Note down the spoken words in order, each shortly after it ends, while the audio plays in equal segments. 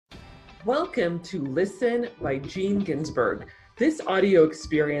Welcome to Listen by Gene Ginsburg. This audio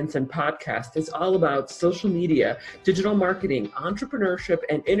experience and podcast is all about social media, digital marketing, entrepreneurship,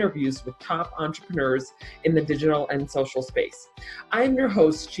 and interviews with top entrepreneurs in the digital and social space. I am your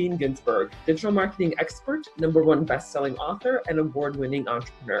host, Gene Ginsburg, digital marketing expert, #1 best-selling author, and award-winning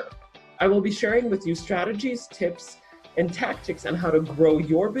entrepreneur. I will be sharing with you strategies, tips, and tactics on how to grow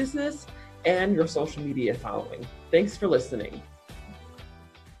your business and your social media following. Thanks for listening.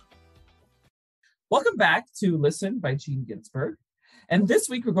 Welcome back to Listen by Gene Ginsburg. And this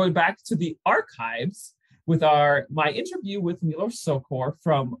week we're going back to the archives with my interview with Milos Sochor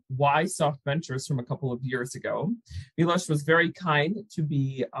from Why Soft Ventures from a couple of years ago. Milos was very kind to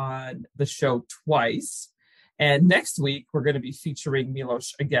be on the show twice. And next week we're going to be featuring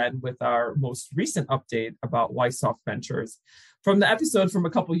Milos again with our most recent update about Why Soft Ventures. From the episode from a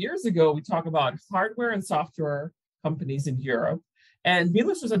couple of years ago, we talk about hardware and software companies in Europe. And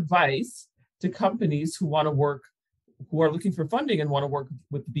Milos's advice to companies who are looking for funding and want to work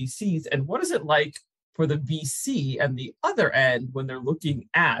with VCs. And what is it like for the VC and the other end when they're looking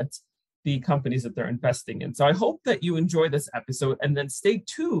at the companies that they're investing in? So I hope that you enjoy this episode, and then stay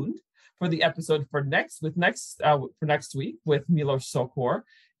tuned for the episode for next week with Milos Sochor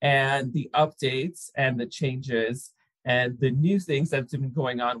and the updates and the changes and the new things that have been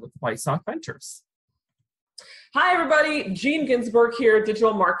going on with Why Soft Ventures. Hi, everybody. Gene Ginsburg here,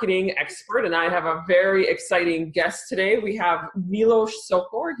 digital marketing expert, and I have a very exciting guest today. We have Milos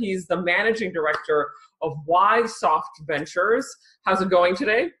Sochor. He's the managing director of Why Soft Ventures. How's it going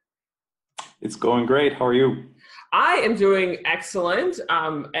today? It's going great. How are you? I am doing excellent,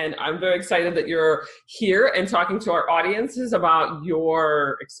 and I'm very excited that you're here and talking to our audiences about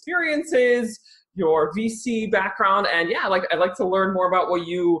your experiences, your VC background, and I'd like to learn more about what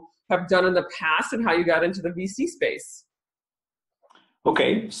you have done in the past and how you got into the VC space.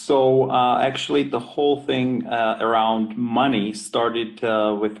 Okay, so actually the whole thing around money started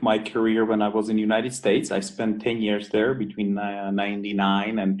with my career when I was in the United States. I spent 10 years there between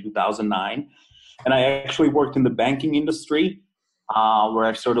 99 and 2009. And I actually worked in the banking industry where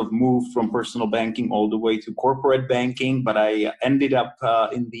I sort of moved from personal banking all the way to corporate banking. But I ended up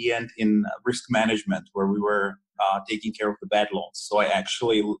in the end in risk management, where we were taking care of the bad loans. So I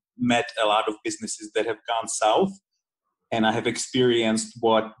actually met a lot of businesses that have gone south, and I have experienced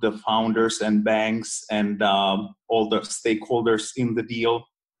what the founders and banks and all the stakeholders in the deal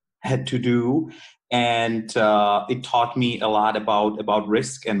had to do. And it taught me a lot about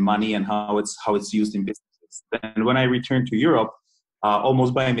risk and money and how it's used in businesses. And when I returned to Europe,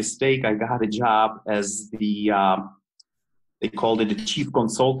 almost by mistake, I got a job as they called it the chief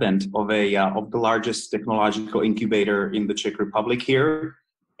consultant of the largest technological incubator in the Czech Republic here.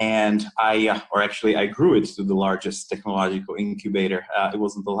 And I grew it to the largest technological incubator. It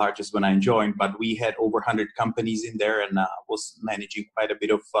wasn't the largest when I joined, but we had over 100 companies in there, and was managing quite a bit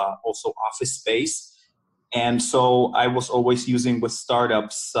of also office space. And so I was always using with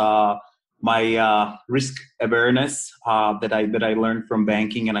startups my risk awareness that I learned from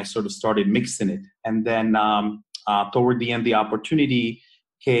banking, and I sort of started mixing it. And then toward the end, the opportunity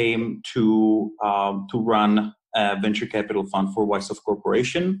came to run a venture capital fund for Why Soft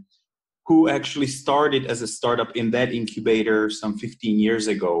Corporation, who actually started as a startup in that incubator some 15 years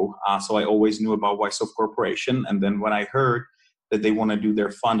ago. So I always knew about Why Soft Corporation. And then when I heard that they want to do their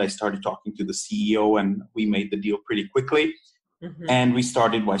fund, I started talking to the CEO, and we made the deal pretty quickly. Mm-hmm. And we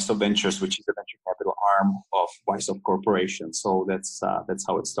started Why Soft Ventures, which is a venture capital arm of Why Soft Corporation. So that's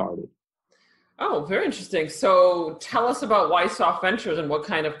how it started. Oh, very interesting. So tell us about Why Soft Ventures and what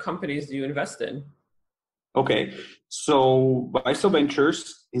kind of companies do you invest in? Okay, so Why Soft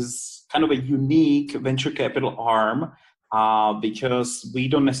Ventures is kind of a unique venture capital arm because we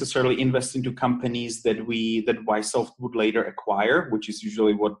don't necessarily invest into companies that Why Soft would later acquire, which is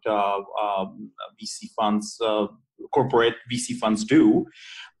usually what VC funds, corporate VC funds do.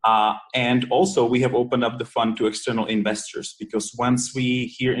 And also we have opened up the fund to external investors, because once we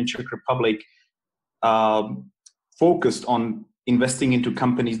here in Czech Republic focused on investing into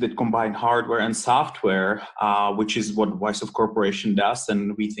companies that combine hardware and software, which is what Why Soft Corporation does,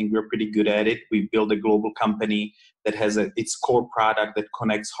 and we think we're pretty good at it. We build a global company that has its core product that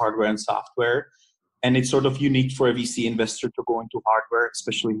connects hardware and software. And it's sort of unique for a VC investor to go into hardware,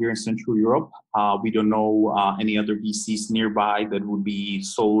 especially here in Central Europe. We don't know any other VCs nearby that would be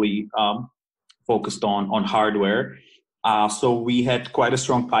solely focused on hardware. So we had quite a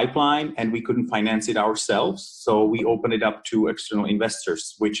strong pipeline, and we couldn't finance it ourselves. So we opened it up to external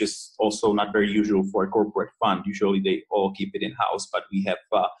investors, which is also not very usual for a corporate fund. Usually they all keep it in-house, but we have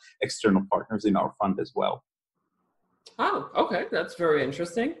external partners in our fund as well. Oh, okay. That's very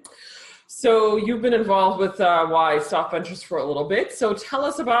interesting. So you've been involved with Y Soft Ventures for a little bit. So tell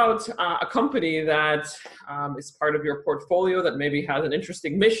us about a company that is part of your portfolio that maybe has an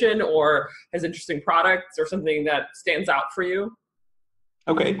interesting mission or has interesting products or something that stands out for you.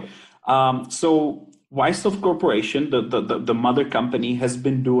 Okay. So Wysoft Corporation, the mother company, has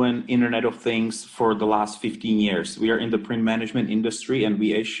been doing Internet of Things for the last 15 years. We are in the print management industry, and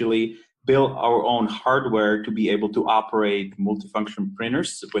we actually built our own hardware to be able to operate multifunction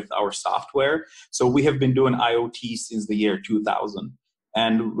printers with our software. So we have been doing IoT since the year 2000.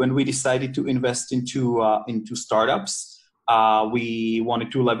 And when we decided to invest into startups, we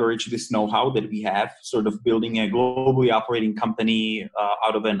wanted to leverage this know-how that we have, sort of building a globally operating company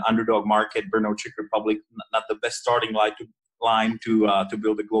out of an underdog market, Brno, Czech Republic, not the best starting line to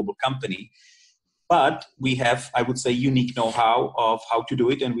build a global company. But we have, I would say, unique know-how of how to do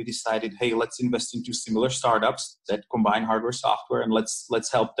it, and we decided, hey, let's invest into similar startups that combine hardware, software, and let's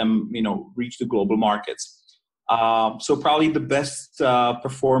help them, reach the global markets. So probably the best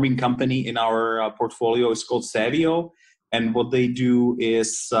performing company in our portfolio is called Savio, and what they do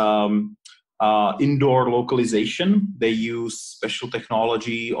is indoor localization. They use special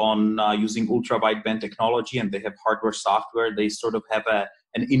technology on using ultra wideband technology, and they have hardware, software. They sort of have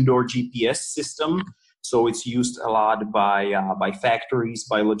an indoor GPS system. So it's used a lot by factories,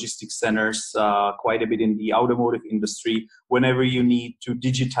 by logistics centers, quite a bit in the automotive industry. Whenever you need to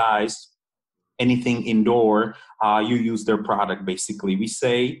digitize anything indoor, you use their product, basically. We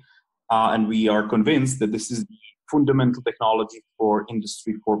say, and we are convinced that this is the fundamental technology for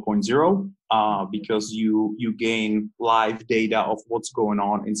Industry 4.0, because you gain live data of what's going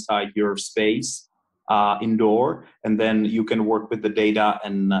on inside your space indoor, and then you can work with the data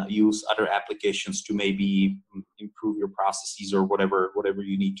and use other applications to maybe improve your processes or whatever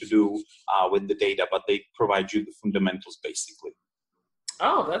you need to do with the data, but they provide you the fundamentals, basically.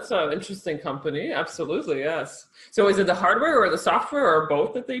 Oh, that's an interesting company. Absolutely, yes. So is it the hardware or the software or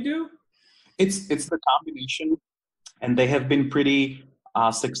both that they do? It's the combination, and they have been pretty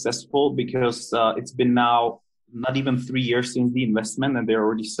successful because it's been now not even 3 years since the investment, and they're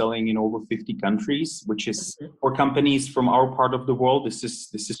already selling in over 50 countries, which is, for companies from our part of the world, this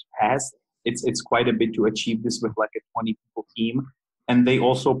is fast. It's quite a bit to achieve this with like a 20 people team. And they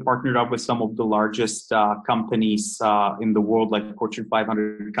also partnered up with some of the largest companies in the world, like Fortune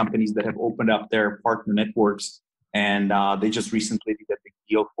 500 companies that have opened up their partner networks. And they just recently did a big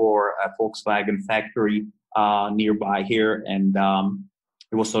deal for a Volkswagen factory nearby here. And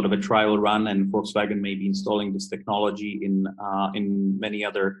it was sort of a trial run, and Volkswagen may be installing this technology in many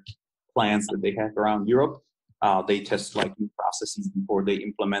other plants that they have around Europe. They test like new processes before they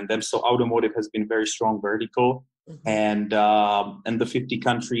implement them. So automotive has been very strong vertical, and the 50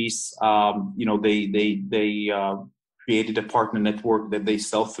 countries, they created a partner network that they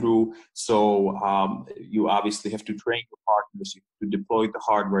sell through. So you obviously have to train your partners, you have to deploy the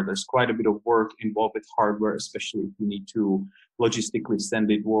hardware. There's quite a bit of work involved with hardware, especially if you need to logistically send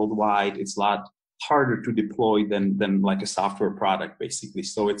it worldwide. It's a lot harder to deploy than like a software product, basically.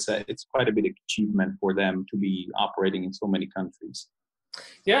 So it's quite a bit of achievement for them to be operating in so many countries.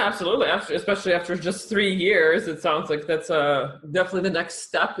 Yeah, absolutely. Especially after just 3 years, it sounds like that's definitely the next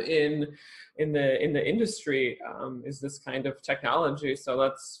step in the industry, is this kind of technology. So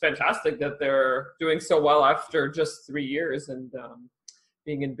that's fantastic that they're doing so well after just 3 years and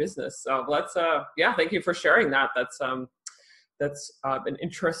being in business. So yeah, thank you for sharing that. That's an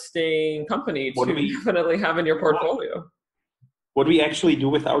interesting company to definitely have in your portfolio. What we actually do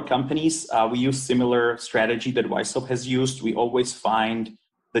with our companies, we use similar strategy that Wysoft has used. We always find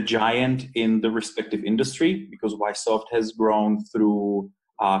the giant in the respective industry, because Wysoft has grown through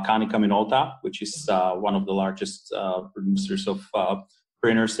Konica Minolta, which is one of the largest producers of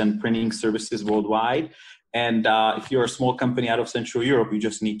printers and printing services worldwide. And if you're a small company out of Central Europe, you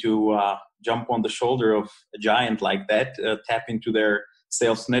just need to jump on the shoulder of a giant like that, tap into their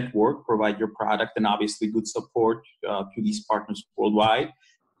sales network, provide your product, and obviously good support to these partners worldwide.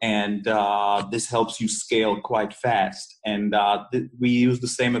 And this helps you scale quite fast. And we use the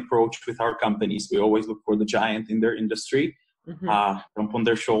same approach with our companies. We always look for the giant in their industry, jump on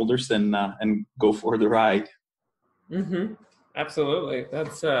their shoulders, and go for the ride. Absolutely.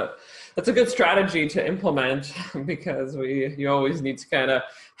 That's a good strategy to implement, because you always need to kind of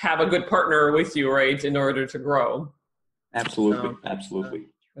have a good partner with you, right, in order to grow. Absolutely. Absolutely.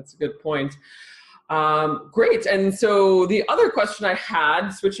 That's a good point. Great. And so the other question I had,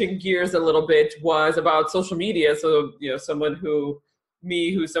 switching gears a little bit, was about social media. So, someone who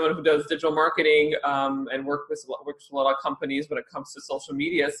does digital marketing and works with a lot of companies when it comes to social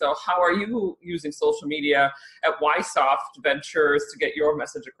media. So how are you using social media at Wysoft Ventures to get your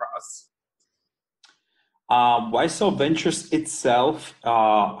message across? YSL Ventures itself,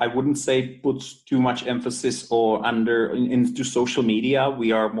 I wouldn't say puts too much emphasis or into social media.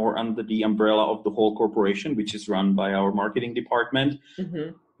 We are more under the umbrella of the whole corporation, which is run by our marketing department.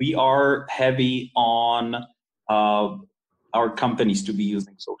 Mm-hmm. We are heavy on our companies to be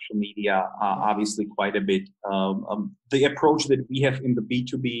using social media, obviously quite a bit. The approach that we have in the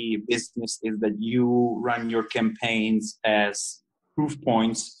B2B business is that you run your campaigns as proof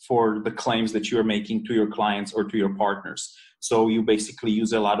points for the claims that you're making to your clients or to your partners. So you basically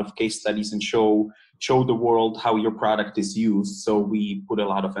use a lot of case studies and show the world how your product is used. So we put a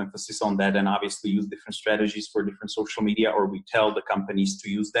lot of emphasis on that and obviously use different strategies for different social media, or we tell the companies to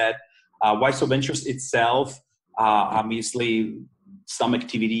use that. YSL Ventures itself, obviously some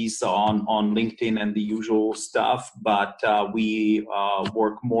activities on LinkedIn and the usual stuff, but we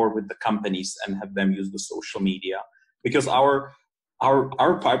work more with the companies and have them use the social media because our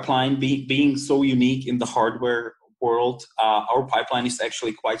pipeline being so unique in the hardware world, our pipeline is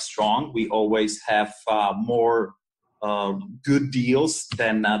actually quite strong. We always have more good deals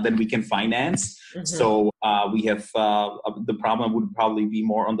than we can finance. Mm-hmm. So we have the problem would probably be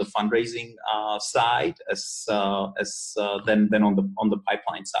more on the fundraising side as than on the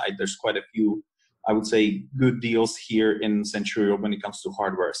pipeline side. There's quite a few, I would say, good deals here in Central Europe when it comes to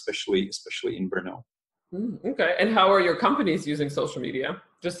hardware, especially in Brno. Okay. And how are your companies using social media?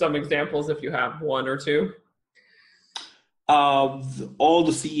 Just some examples if you have one or two. All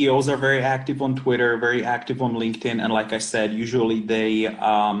the CEOs are very active on Twitter, very active on LinkedIn, and like I said, usually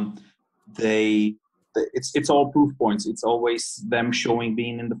it's all proof points. It's always them showing,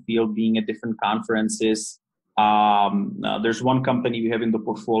 being in the field, being at different conferences. There's one company we have in the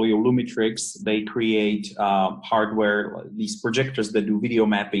portfolio, Lumitrix. They create hardware, these projectors that do video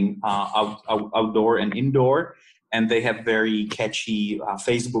mapping outdoor and indoor. And they have very catchy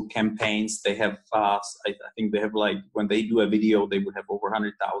Facebook campaigns. They have, I think they have like, when they do a video, they would have over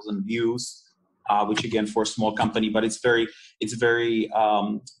 100,000 views, which again, for a small company, but it's very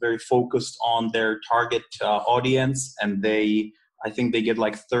focused on their target audience. And I think they get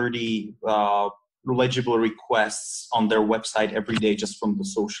like 30 legible requests on their website every day just from the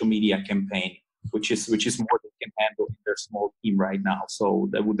social media campaign, which is more than they can handle in their small team right now. So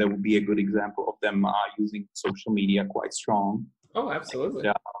that would be a good example of them using social media quite strong. Oh, absolutely.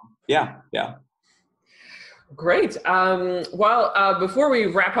 And, yeah. Great. Before we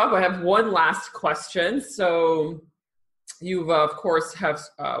wrap up, I have one last question. So you've, of course, have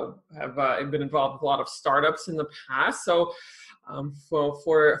been involved with a lot of startups in the past. So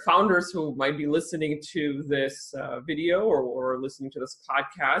for founders who might be listening to this video or listening to this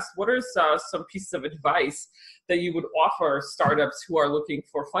podcast, what are some pieces of advice that you would offer startups who are looking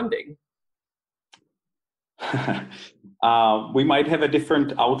for funding? We might have a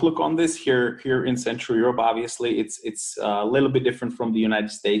different outlook on this here in Central Europe. Obviously, it's a little bit different from the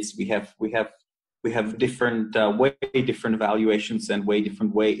United States. We have different way different valuations and way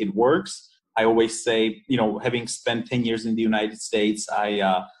different way it works. I always say, having spent 10 years in the United States,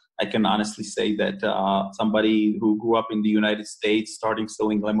 I can honestly say that somebody who grew up in the United States starting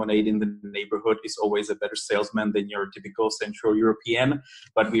selling lemonade in the neighborhood is always a better salesman than your typical Central European,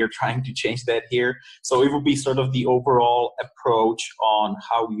 but we are trying to change that here. So it will be sort of the overall approach on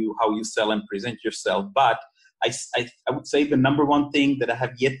how you sell and present yourself. But I would say the number one thing that I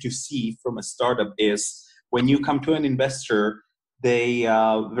have yet to see from a startup is when you come to an investor, they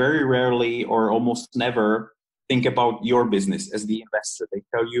very rarely or almost never think about your business as the investor. They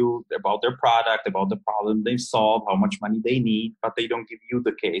tell you about their product, about the problem they solve, how much money they need, but they don't give you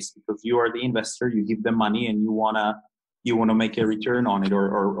the case because you are the investor. You give them money and you wanna make a return on it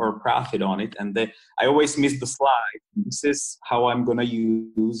or profit on it. And I always miss the slide. This is how I'm gonna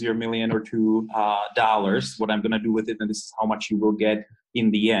use your $1 million or $2 million, what I'm gonna do with it, and this is how much you will get in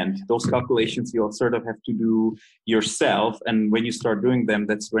the end. Those calculations you'll sort of have to do yourself, and when you start doing them,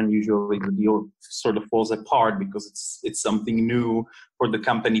 that's when usually the deal sort of falls apart because it's something new for the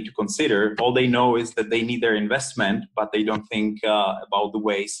company to consider. All they know is that they need their investment, but they don't think about the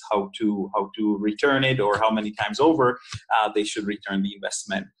ways how to return it or how many times over they should return the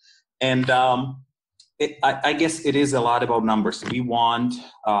investment. And I guess it is a lot about numbers. We want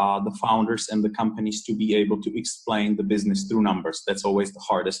the founders and the companies to be able to explain the business through numbers. That's always the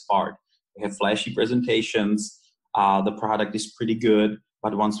hardest part. They have flashy presentations. The product is pretty good,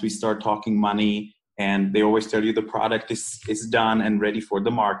 but once we start talking money, and they always tell you the product is done and ready for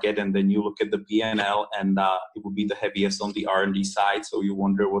the market, and then you look at the P&L, and it will be the heaviest on the R&D side. So you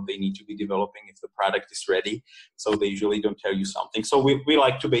wonder what they need to be developing if the product is ready. So they usually don't tell you something. So we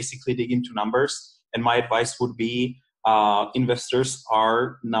like to basically dig into numbers. And my advice would be investors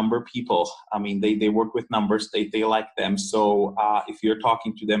are number people. I mean, they work with numbers, they like them. So if you're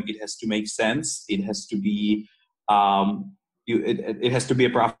talking to them, it has to make sense. It has to be it has to be a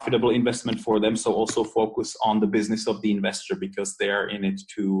profitable investment for them. So also focus on the business of the investor, because they're in it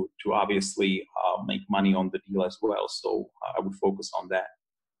to obviously make money on the deal as well. So I would focus on that.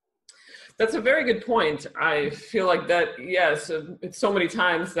 That's a very good point. I feel like that, yes, it's so many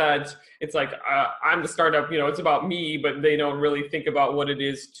times that it's like, I'm the startup, it's about me, but they don't really think about what it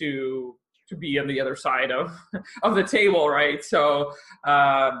is to be on the other side of the table, right? So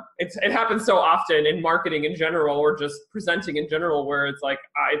it happens so often in marketing in general, or just presenting in general, where it's like,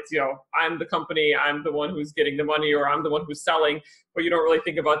 I'm the company, I'm the one who's getting the money, or I'm the one who's selling, but you don't really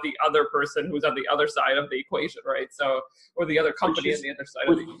think about the other person who's on the other side of the equation, right? So, or the other company on the other side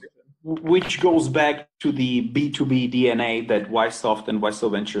of the equation. Which goes back to the B2B DNA that Ysoft and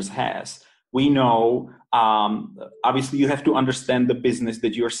Ysoft Ventures has. We know, obviously, you have to understand the business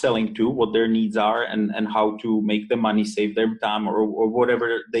that you're selling to, what their needs are, and how to make the money, save their time, or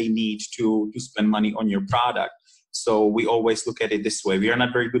whatever they need to spend money on your product. So we always look at it this way. We are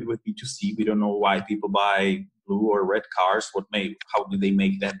not very good with B2C. We don't know why people buy blue or red cars. How do they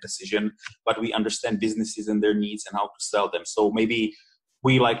make that decision? But we understand businesses and their needs and how to sell them. So maybe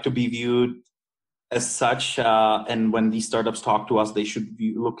we like to be viewed as such, and when these startups talk to us, they should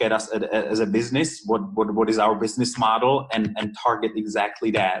look at us as a business. What is our business model, and target exactly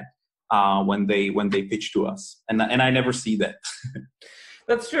that when they pitch to us. And I never see that.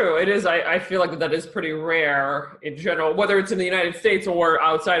 That's true. It is. I feel like that is pretty rare in general, whether it's in the United States or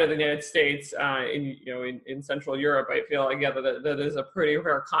outside of the United States. In Central Europe, I feel like that is a pretty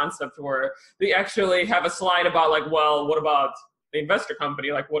rare concept where they actually have a slide about like, well, what about the investor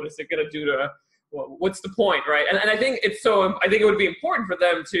company? Like, what is it going to do to? What's the point, right? And I think I think it would be important for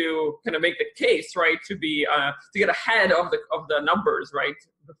them to kind of make the case, right, to get ahead of the numbers, right,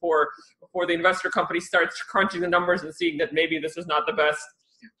 before the investor company starts crunching the numbers and seeing that maybe this is not the best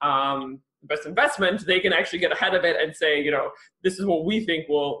investment. They can actually get ahead of it and say, this is what we think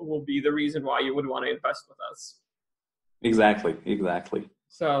will be the reason why you would want to invest with us. Exactly.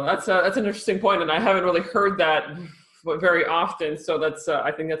 So that's an interesting point, and I haven't really heard that very often. So that's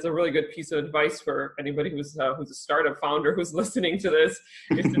I think that's a really good piece of advice for anybody who's a startup founder who's listening to this,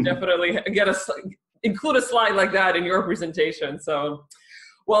 is to definitely include a slide like that in your presentation. So,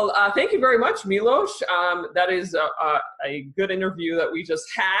 well, thank you very much, Milos. That is a good interview that we just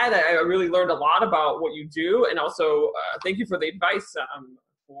had. I really learned a lot about what you do, and also thank you for the advice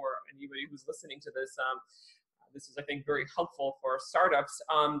for anybody who's listening to this. This is, I think, very helpful for startups.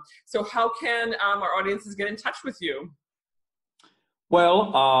 So how can our audiences get in touch with you?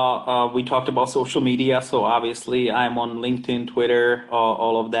 Well, we talked about social media. So obviously I'm on LinkedIn, Twitter,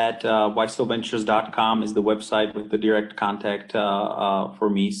 all of that. YSOVentures.com is the website with the direct contact for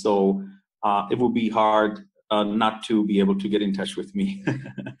me. So it would be hard not to be able to get in touch with me.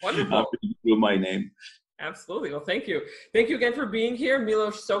 Wonderful. Through my name. Absolutely. Well, thank you. Thank you again for being here.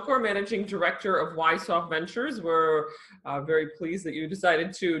 Milos Sochor, Managing Director of Ysoft Ventures. We're very pleased that you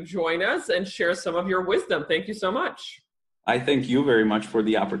decided to join us and share some of your wisdom. Thank you so much. I thank you very much for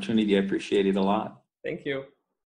the opportunity. I appreciate it a lot. Thank you.